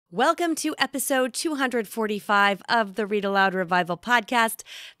Welcome to episode 245 of the Read-Aloud Revival podcast,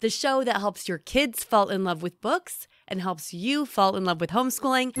 the show that helps your kids fall in love with books and helps you fall in love with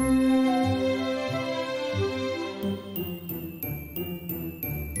homeschooling.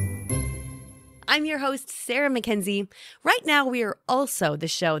 I'm your host, Sarah Mackenzie. Right now, we are also the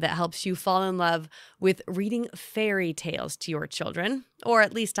show that helps you fall in love with reading fairy tales to your children, or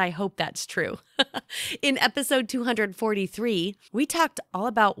at least I hope that's true. In episode 243, we talked all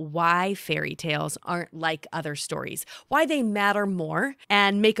about why fairy tales aren't like other stories, why they matter more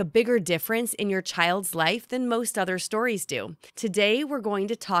and make a bigger difference in your child's life than most other stories do. Today, we're going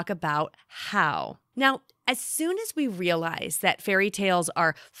to talk about how. Now, as soon as we realize that fairy tales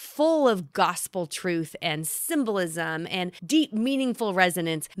are full of gospel truth and symbolism and deep, meaningful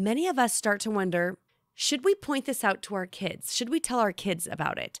resonance, many of us start to wonder, should we point this out to our kids? Should we tell our kids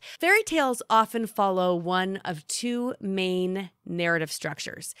about it? Fairy tales often follow one of two main narrative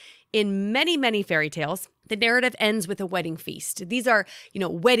structures. In many, many fairy tales, the narrative ends with a wedding feast. These are,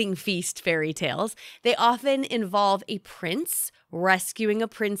 wedding feast fairy tales. They often involve a prince rescuing a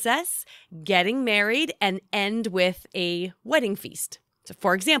princess, getting married, and end with a wedding feast. So,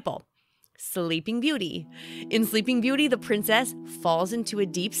 for example, Sleeping Beauty. In Sleeping Beauty, the princess falls into a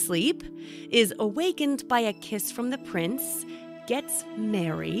deep sleep, is awakened by a kiss from the prince, gets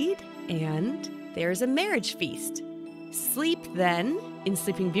married, and there's a marriage feast. Sleep, then, in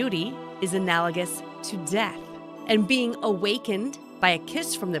Sleeping Beauty, is analogous to death. And being awakened by a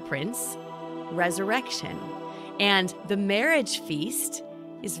kiss from the prince, resurrection. And the marriage feast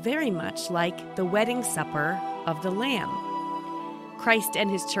is very much like the wedding supper of the Lamb. Christ and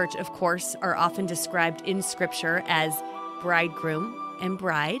his church, of course, are often described in Scripture as bridegroom and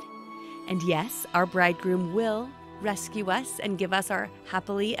bride. And yes, our bridegroom will rescue us and give us our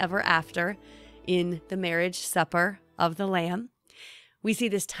happily ever after in the marriage supper of the Lamb. We see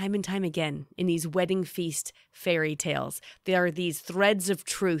this time and time again in these wedding feast fairy tales. There are these threads of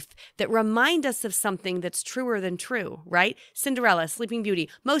truth that remind us of something that's truer than true, right? Cinderella, Sleeping Beauty,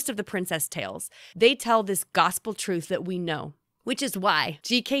 most of the princess tales, they tell this gospel truth that we know, which is why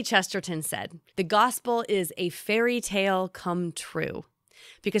G.K. Chesterton said, "The gospel is a fairy tale come true."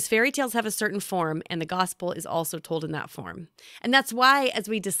 Because fairy tales have a certain form, and the gospel is also told in that form. And that's why, as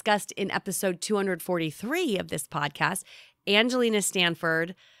we discussed in episode 243 of this podcast, Angelina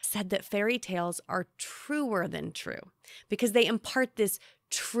Stanford said that fairy tales are truer than true because they impart this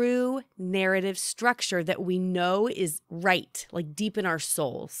true narrative structure that we know is right, like deep in our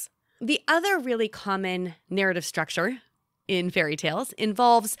souls. The other really common narrative structure in fairy tales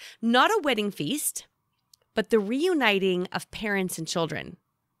involves not a wedding feast, but the reuniting of parents and children.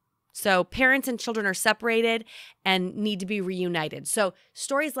 So parents and children are separated and need to be reunited. So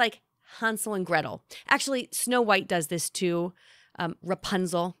stories like Hansel and Gretel. Actually, Snow White does this too.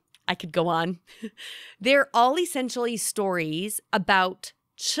 Rapunzel. I could go on. They're all essentially stories about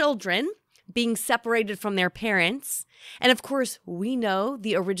children being separated from their parents. And of course, we know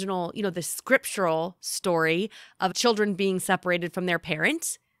the original, the scriptural story of children being separated from their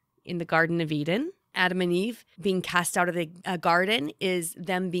parents in the Garden of Eden. Adam and Eve being cast out of the garden is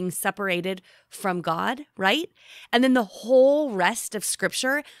them being separated from God, right? And then the whole rest of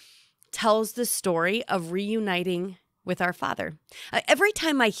scripture tells the story of reuniting with our Father. Every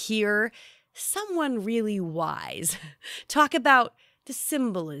time I hear someone really wise talk about the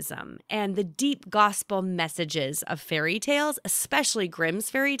symbolism and the deep gospel messages of fairy tales, especially Grimm's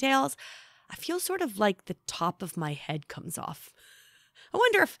fairy tales, I feel sort of like the top of my head comes off. I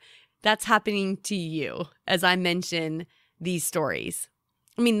wonder if that's happening to you as I mention these stories.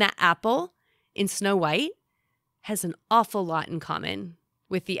 I mean, that apple in Snow White has an awful lot in common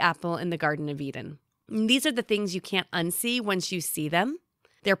with the apple in the Garden of Eden. And these are the things you can't unsee once you see them.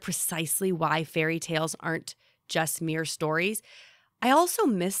 They're precisely why fairy tales aren't just mere stories. I also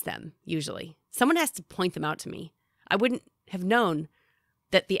miss them, usually. Someone has to point them out to me. I wouldn't have known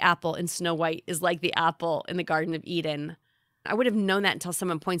that the apple in Snow White is like the apple in the Garden of Eden. I would have known that until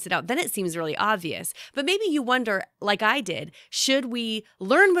someone points it out. Then it seems really obvious. But maybe you wonder, like I did, should we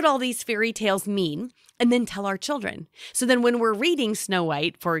learn what all these fairy tales mean and then tell our children? So then when we're reading Snow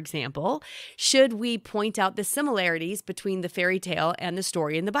White, for example, should we point out the similarities between the fairy tale and the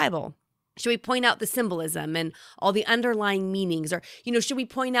story in the Bible? Should we point out the symbolism and all the underlying meanings? Or, should we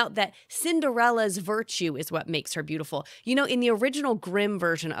point out that Cinderella's virtue is what makes her beautiful? In the original Grimm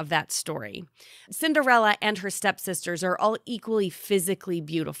version of that story, Cinderella and her stepsisters are all equally physically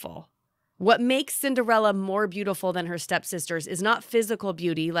beautiful. What makes Cinderella more beautiful than her stepsisters is not physical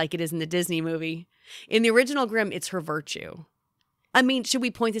beauty like it is in the Disney movie. In the original Grimm, it's her virtue. I mean, should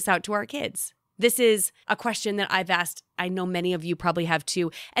we point this out to our kids? This is a question that I've asked. I know many of you probably have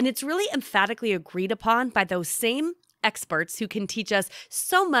too. And it's really emphatically agreed upon by those same experts who can teach us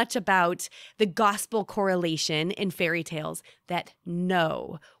so much about the gospel correlation in fairy tales that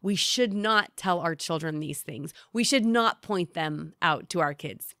no, we should not tell our children these things. We should not point them out to our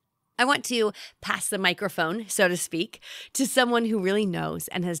kids. I want to pass the microphone, so to speak, to someone who really knows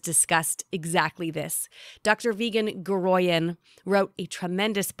and has discussed exactly this. Dr. Vigen Guroian wrote a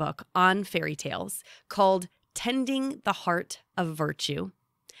tremendous book on fairy tales called Tending the Heart of Virtue.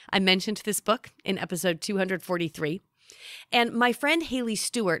 I mentioned this book in episode 243. And my friend Haley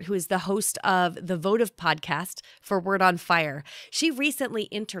Stewart, who is the host of the Votive podcast for Word on Fire, she recently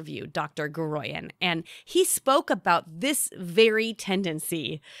interviewed Dr. Guroian, and he spoke about this very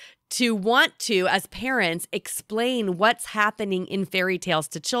tendency to want to, as parents, explain what's happening in fairy tales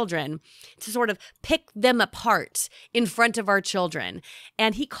to children, to sort of pick them apart in front of our children.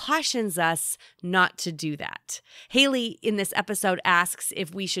 And he cautions us not to do that. Haley, in this episode, asks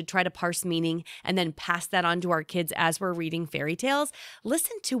if we should try to parse meaning and then pass that on to our kids as we're reading fairy tales.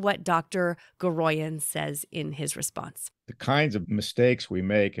 Listen to what Dr. Guroian says in his response. The kinds of mistakes we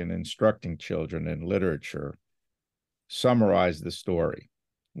make in instructing children in literature summarize the story.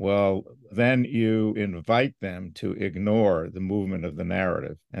 Well, then you invite them to ignore the movement of the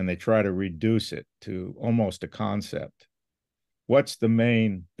narrative, and they try to reduce it to almost a concept. What's the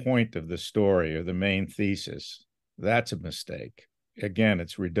main point of the story or the main thesis? That's a mistake. Again,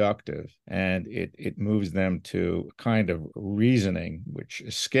 it's reductive, and it moves them to a kind of reasoning which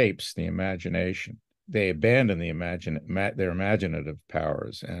escapes the imagination. They abandon their imaginative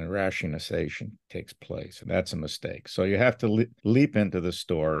powers, and ratiocination takes place. And that's a mistake. So you have to leap into the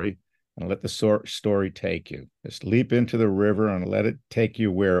story and let the story take you. Just leap into the river and let it take you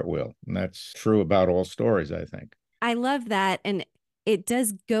where it will. And that's true about all stories, I think. I love that. And it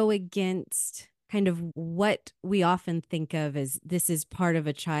does go against kind of what we often think of as this is part of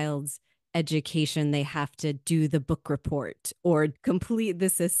a child's education. They have to do the book report or complete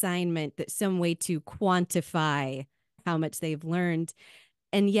this assignment, that some way to quantify how much they've learned.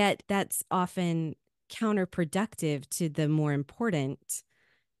 And yet that's often counterproductive to the more important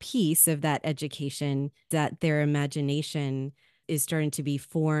piece of that education, that their imagination is starting to be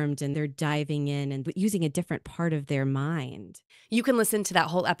formed and they're diving in and using a different part of their mind. You can listen to that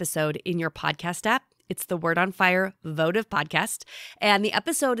whole episode in your podcast app. It's the Word on Fire Votive podcast. And the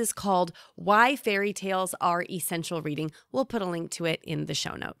episode is called Why Fairy Tales Are Essential Reading. We'll put a link to it in the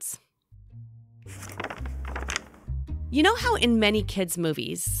show notes. You know how in many kids'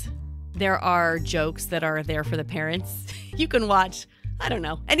 movies, there are jokes that are there for the parents? You can watch, I don't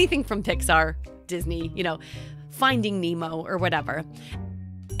know, anything from Pixar, Disney, Finding Nemo or whatever.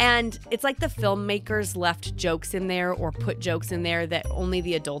 And it's like the filmmakers left jokes in there or put jokes in there that only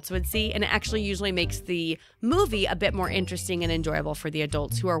the adults would see. And it actually usually makes the movie a bit more interesting and enjoyable for the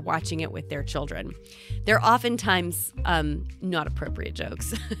adults who are watching it with their children. They're oftentimes not appropriate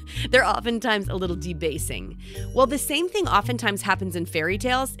jokes. They're oftentimes a little debasing. Well, the same thing oftentimes happens in fairy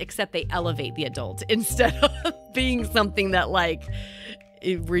tales, except they elevate the adult instead of being something that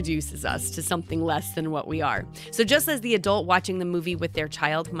it reduces us to something less than what we are. So just as the adult watching the movie with their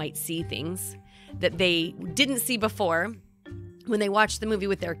child might see things that they didn't see before, when they watch the movie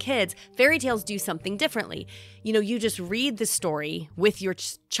with their kids, fairy tales do something differently. You just read the story with your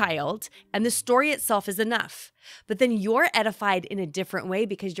child, and the story itself is enough. But then you're edified in a different way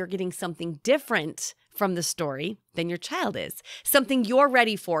because you're getting something different from the story than your child is. Something you're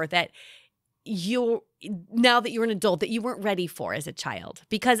ready for that now that you're an adult, that you weren't ready for as a child.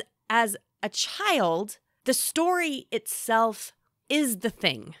 Because as a child, the story itself is the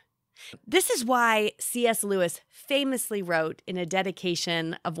thing. This is why C.S. Lewis famously wrote in a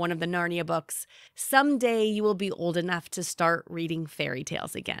dedication of one of the Narnia books, "Someday you will be old enough to start reading fairy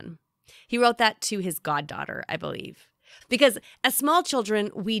tales again." He wrote that to his goddaughter, I believe. Because as small children,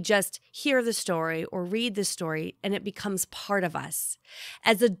 we just hear the story or read the story and it becomes part of us.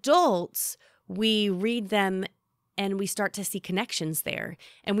 As adults, we read them and we start to see connections there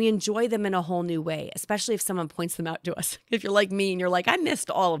and we enjoy them in a whole new way, especially if someone points them out to us. If you're like me and you're like, I missed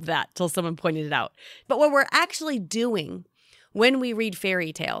all of that till someone pointed it out. But what we're actually doing when we read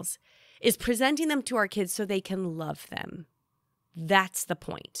fairy tales is presenting them to our kids so they can love them. That's the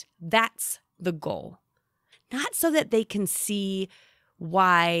point. That's the goal. Not so that they can see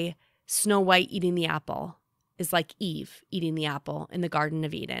why Snow White eating the apple is like Eve eating the apple in the Garden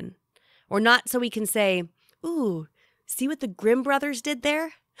of Eden. Or not so we can say, ooh, see what the Grimm brothers did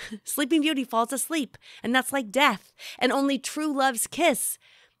there? Sleeping Beauty falls asleep, and that's like death. And only true love's kiss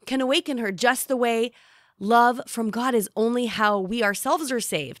can awaken her just the way love from God is only how we ourselves are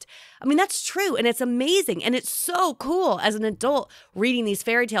saved. I mean, that's true, and it's amazing, and it's so cool as an adult reading these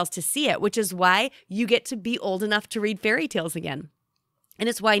fairy tales to see it, which is why you get to be old enough to read fairy tales again. And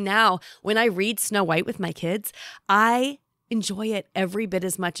it's why now, when I read Snow White with my kids, I enjoy it every bit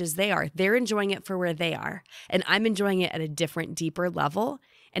as much as they are. They're enjoying it for where they are, and I'm enjoying it at a different, deeper level,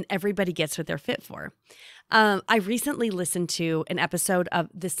 and everybody gets what they're fit for. I recently listened to an episode of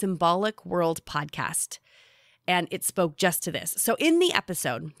the Symbolic World podcast, and it spoke just to this. So in the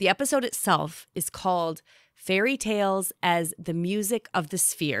episode itself is called Fairy Tales as the Music of the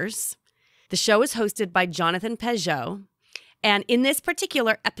Spheres. The show is hosted by Jonathan Peugeot. And in this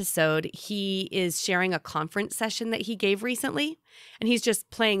particular episode, he is sharing a conference session that he gave recently, and he's just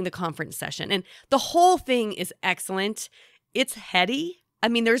playing the conference session. And the whole thing is excellent. It's heady. I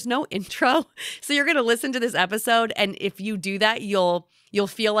mean, there's no intro. So you're going to listen to this episode, and if you do that, you'll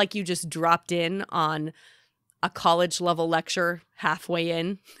feel like you just dropped in on a college-level lecture halfway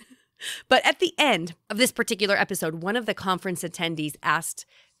in. But at the end of this particular episode, one of the conference attendees asked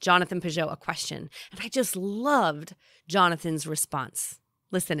Jonathan Peugeot a question, and I just loved Jonathan's response.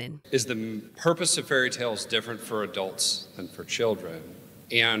 Listen in. Is the purpose of fairy tales different for adults than for children?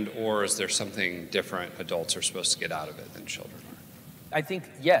 Or is there something different adults are supposed to get out of it than children are? I think,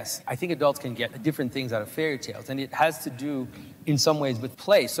 yes. I think adults can get different things out of fairy tales, and it has to do, in some ways, with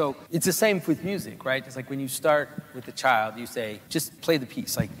play. So it's the same with music, right? It's like when you start with a child, you say, just play the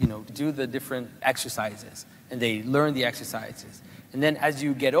piece, like, do the different exercises, and they learn the exercises. And then as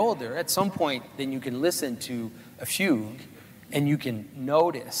you get older, at some point, then you can listen to a fugue, and you can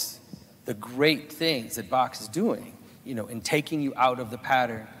notice the great things that Bach is doing, in taking you out of the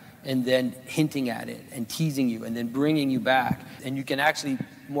pattern, and then hinting at it and teasing you and then bringing you back. And you can actually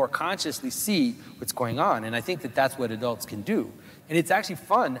more consciously see what's going on. And I think that that's what adults can do. And it's actually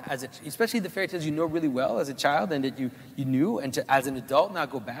fun, especially the fairy tales you know really well as a child and that you knew, and to, as an adult now,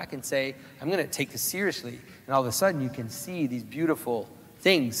 go back and say, I'm going to take this seriously. And all of a sudden you can see these beautiful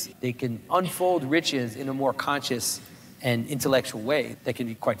things. They can unfold riches in a more conscious and intellectual way that can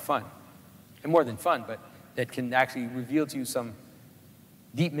be quite fun. And more than fun, but that can actually reveal to you some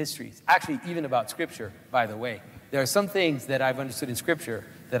deep mysteries, actually even about Scripture, by the way. There are some things that I've understood in Scripture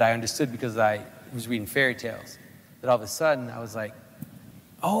that I understood because I was reading fairy tales, that all of a sudden I was like,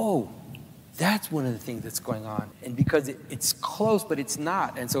 oh, that's one of the things that's going on. And because it's close, but it's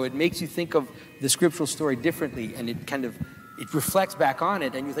not. And so it makes you think of the scriptural story differently, and it reflects back on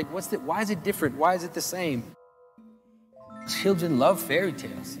it, and you think, why is it different? Why is it the same? Children love fairy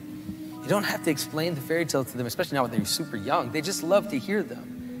tales. You don't have to explain the fairy tales to them, especially now when they're super young. They just love to hear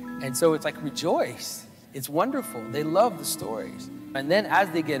them. And so it's like, rejoice. It's wonderful. They love the stories. And then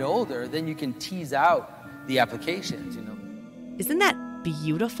as they get older, then you can tease out the applications, Isn't that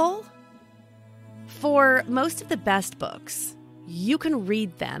beautiful? For most of the best books, you can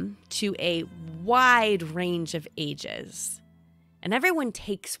read them to a wide range of ages, and everyone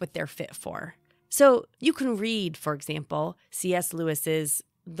takes what they're fit for. So you can read, for example, C.S. Lewis's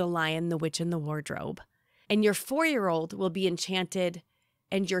The Lion, the Witch, and the Wardrobe, and your 4-year-old will be enchanted,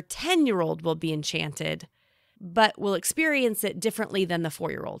 and your 10-year-old will be enchanted, but will experience it differently than the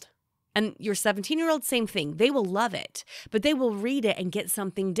 4-year-old. And your 17-year-old, same thing. They will love it, but they will read it and get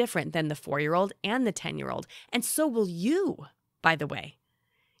something different than the 4-year-old and the 10-year-old. And so will you, by the way.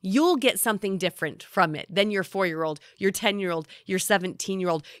 You'll get something different from it than your 4-year-old, your 10-year-old, your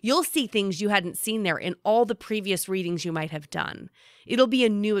 17-year-old. You'll see things you hadn't seen there in all the previous readings you might have done. It'll be a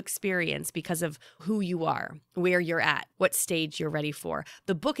new experience because of who you are, where you're at, what stage you're ready for.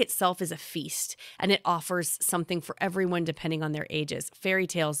 The book itself is a feast, and it offers something for everyone depending on their ages. Fairy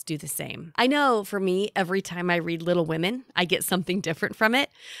tales do the same. I know for me, every time I read Little Women, I get something different from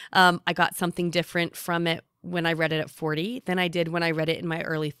it. I got something different from it when I read it at 40 than I did when I read it in my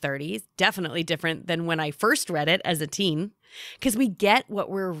early 30s. Definitely different than when I first read it as a teen, because we get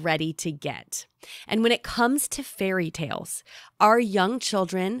what we're ready to get. And when it comes to fairy tales, our young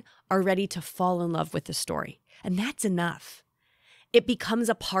children are ready to fall in love with the story. And that's enough. It becomes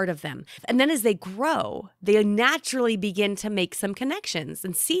a part of them. And then as they grow, they naturally begin to make some connections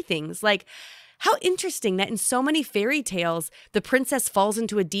and see things like, how interesting that in so many fairy tales, the princess falls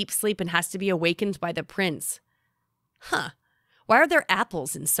into a deep sleep and has to be awakened by the prince. Why are there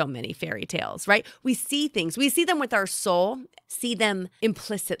apples in so many fairy tales, right? We see things. We see them with our soul, see them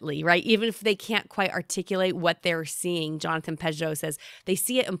implicitly, right? Even if they can't quite articulate what they're seeing, Jonathan Peugeot says, they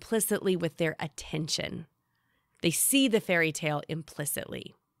see it implicitly with their attention. They see the fairy tale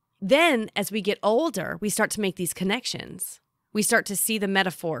implicitly. Then, as we get older, we start to make these connections. We start to see the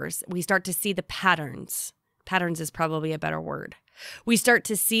metaphors. We start to see the patterns Patterns is probably a better word. We start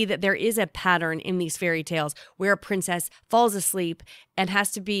to see that there is a pattern in these fairy tales where a princess falls asleep and has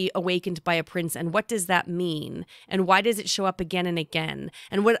to be awakened by a prince. And what does that mean? And why does it show up again and again?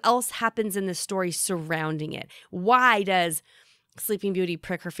 And what else happens in the story surrounding it? Why does Sleeping Beauty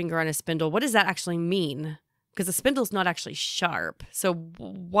prick her finger on a spindle? What does that actually mean? Because the spindle's not actually sharp. So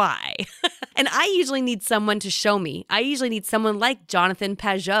why? And I usually need someone to show me. I usually need someone like Jonathan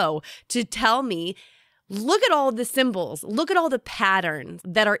Pajot to tell me, look at all the symbols. Look at all the patterns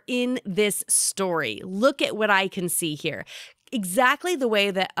that are in this story. Look at what I can see here. Exactly the way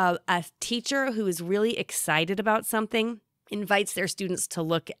that a teacher who is really excited about something invites their students to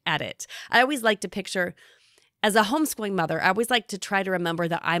look at it. I always like to picture, as a homeschooling mother, I always like to try to remember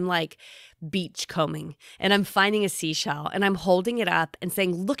that I'm like beach combing and I'm finding a seashell and I'm holding it up and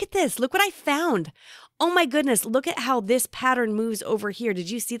saying, look at this, look what I found. Oh my goodness, look at how this pattern moves over here. Did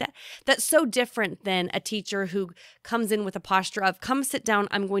you see that? That's so different than a teacher who comes in with a posture of, come sit down,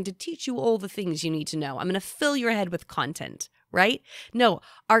 I'm going to teach you all the things you need to know. I'm going to fill your head with content, right? No,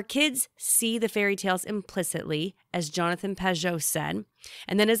 our kids see the fairy tales implicitly, as Jonathan Pajot said.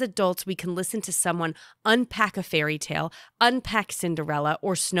 And then as adults, we can listen to someone unpack a fairy tale, unpack Cinderella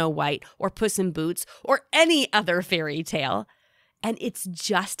or Snow White or Puss in Boots or any other fairy tale. And it's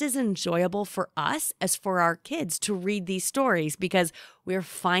just as enjoyable for us as for our kids to read these stories because we're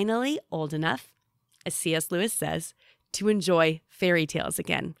finally old enough, as C.S. Lewis says, to enjoy fairy tales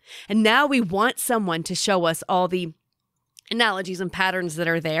again. And now we want someone to show us all the analogies and patterns that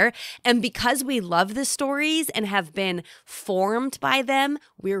are there. And because we love the stories and have been formed by them,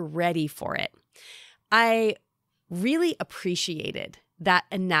 we're ready for it. I really appreciated that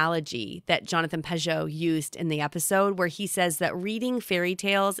analogy that Jonathan Pajot used in the episode where he says that reading fairy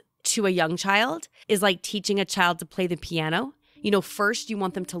tales to a young child is like teaching a child to play the piano. You know, first you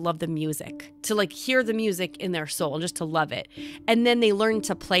want them to love the music, to like hear the music in their soul, just to love it. And then they learn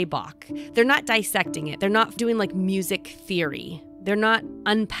to play Bach. They're not dissecting it. They're not doing like music theory. They're not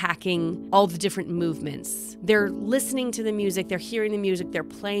unpacking all the different movements. They're listening to the music, they're hearing the music, they're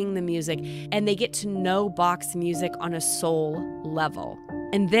playing the music, and they get to know Bach's music on a soul level.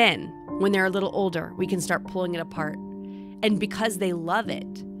 And then, when they're a little older, we can start pulling it apart. And because they love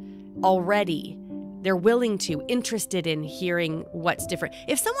it already, they're willing to, interested in hearing what's different.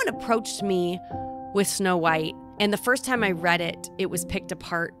 If someone approached me with Snow White, and the first time I read it, it was picked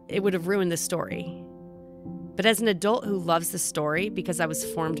apart, it would have ruined the story. But as an adult who loves the story, because I was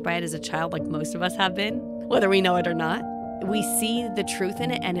formed by it as a child, like most of us have been, whether we know it or not, we see the truth in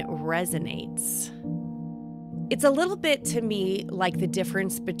it and it resonates. It's a little bit to me like the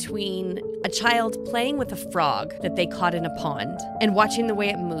difference between a child playing with a frog that they caught in a pond and watching the way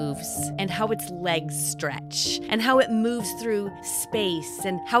it moves and how its legs stretch and how it moves through space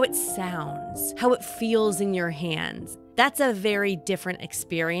and how it sounds, how it feels in your hands. That's a very different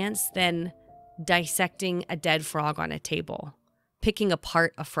experience than dissecting a dead frog on a table, picking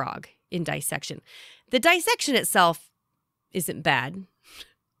apart a frog in dissection. The dissection itself isn't bad.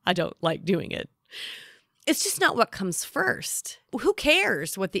 I don't like doing it. It's just not what comes first. Who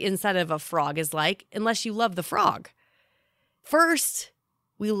cares what the inside of a frog is like unless you love the frog? First,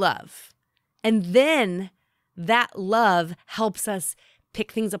 we love. And then that love helps us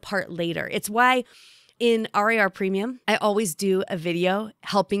pick things apart later. It's why in RAR Premium, I always do a video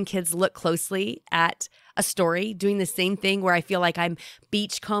helping kids look closely at a story, doing the same thing where I feel like I'm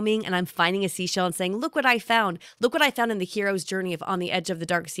beach combing and I'm finding a seashell and saying, look what I found. Look what I found in the hero's journey of On the Edge of the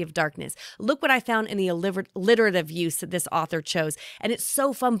Dark Sea of Darkness. Look what I found in the alliterative use that this author chose. And it's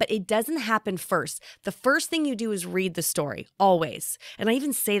so fun, but it doesn't happen first. The first thing you do is read the story, always. And I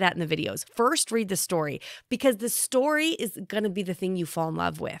even say that in the videos. First, read the story, because the story is going to be the thing you fall in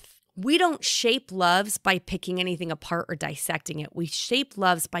love with. We don't shape loves by picking anything apart or dissecting it. We shape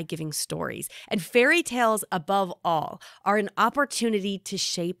loves by giving stories. And fairy tales, above all, are an opportunity to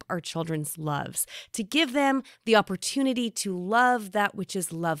shape our children's loves, to give them the opportunity to love that which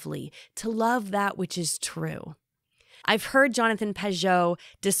is lovely, to love that which is true. I've heard Jonathan Pajot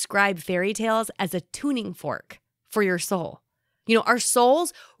describe fairy tales as a tuning fork for your soul. You know, our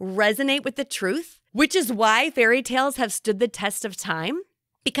souls resonate with the truth, which is why fairy tales have stood the test of time.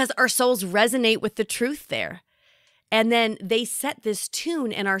 Because our souls resonate with the truth there. And then they set this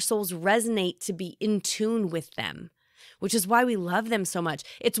tune and our souls resonate to be in tune with them, which is why we love them so much.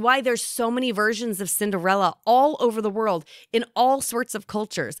 It's why there's so many versions of Cinderella all over the world in all sorts of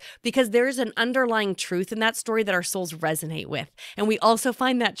cultures, because there's an underlying truth in that story that our souls resonate with. And we also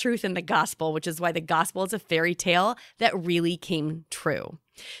find that truth in the gospel, which is why the gospel is a fairy tale that really came true.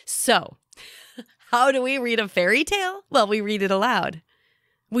 So how do we read a fairy tale? Well, we read it aloud.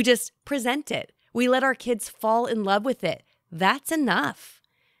 We just present it. We let our kids fall in love with it. That's enough.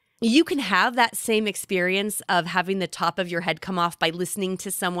 You can have that same experience of having the top of your head come off by listening to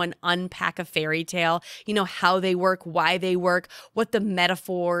someone unpack a fairy tale, how they work, why they work, what the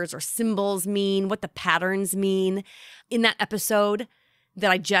metaphors or symbols mean, what the patterns mean. In that episode that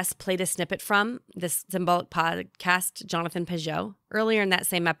I just played a snippet from, this symbolic podcast, Jonathan Peugeot, earlier in that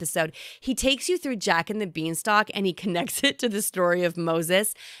same episode, he takes you through Jack and the Beanstalk and he connects it to the story of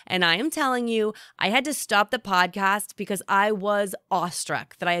Moses. And I am telling you, I had to stop the podcast because I was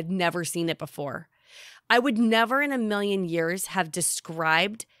awestruck that I had never seen it before. I would never in a million years have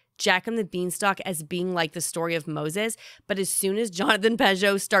described Jack and the Beanstalk as being like the story of Moses. But as soon as Jonathan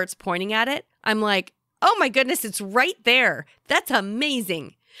Peugeot starts pointing at it, I'm like, oh my goodness, it's right there. That's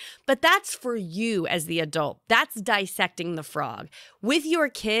amazing. But that's for you as the adult. That's dissecting the frog. With your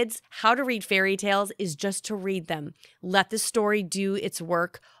kids, how to read fairy tales is just to read them. Let the story do its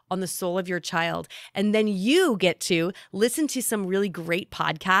work on the soul of your child. And then you get to listen to some really great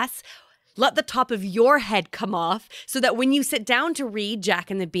podcasts. Let the top of your head come off so that when you sit down to read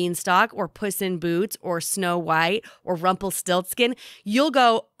Jack and the Beanstalk or Puss in Boots or Snow White or Rumpelstiltskin, you'll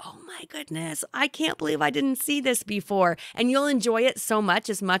go, oh my goodness, I can't believe I didn't see this before. And you'll enjoy it so much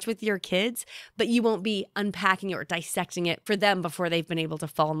with your kids, but you won't be unpacking it or dissecting it for them before they've been able to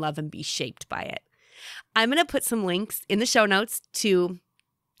fall in love and be shaped by it. I'm going to put some links in the show notes to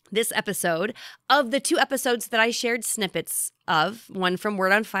this episode of the 2 episodes that I shared snippets of, one from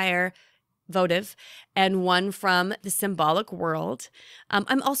Word on Fire, Votive, and one from the Symbolic World.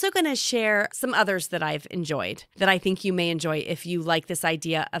 I'm also going to share some others that I've enjoyed that I think you may enjoy if you like this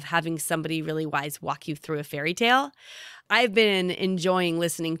idea of having somebody really wise walk you through a fairy tale. I've been enjoying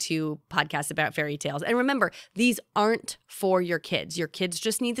listening to podcasts about fairy tales. And remember, these aren't for your kids. Your kids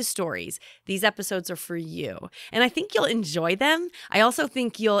just need the stories. These episodes are for you. And I think you'll enjoy them. I also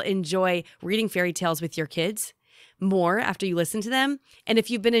think you'll enjoy reading fairy tales with your kids more after you listen to them. And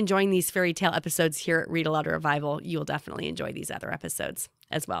if you've been enjoying these fairy tale episodes here at Read-Aloud Revival, you will definitely enjoy these other episodes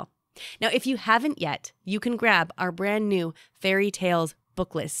as well. Now, if you haven't yet, you can grab our brand new Fairy Tales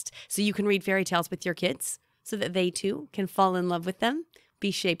book list so you can read fairy tales with your kids so that they too can fall in love with them, be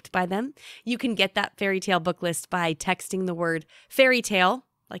shaped by them. You can get that fairy tale book list by texting the word fairy tale,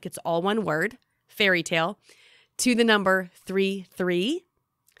 like it's all one word, fairy tale, to the number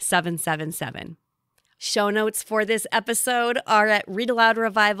 33777. Show notes for this episode are at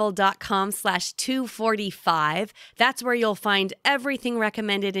readaloudrevival.com/245. That's where you'll find everything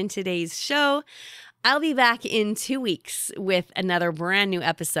recommended in today's show. I'll be back in 2 weeks with another brand new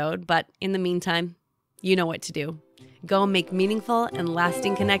episode, but in the meantime, you know what to do. Go make meaningful and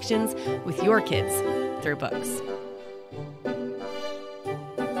lasting connections with your kids through books.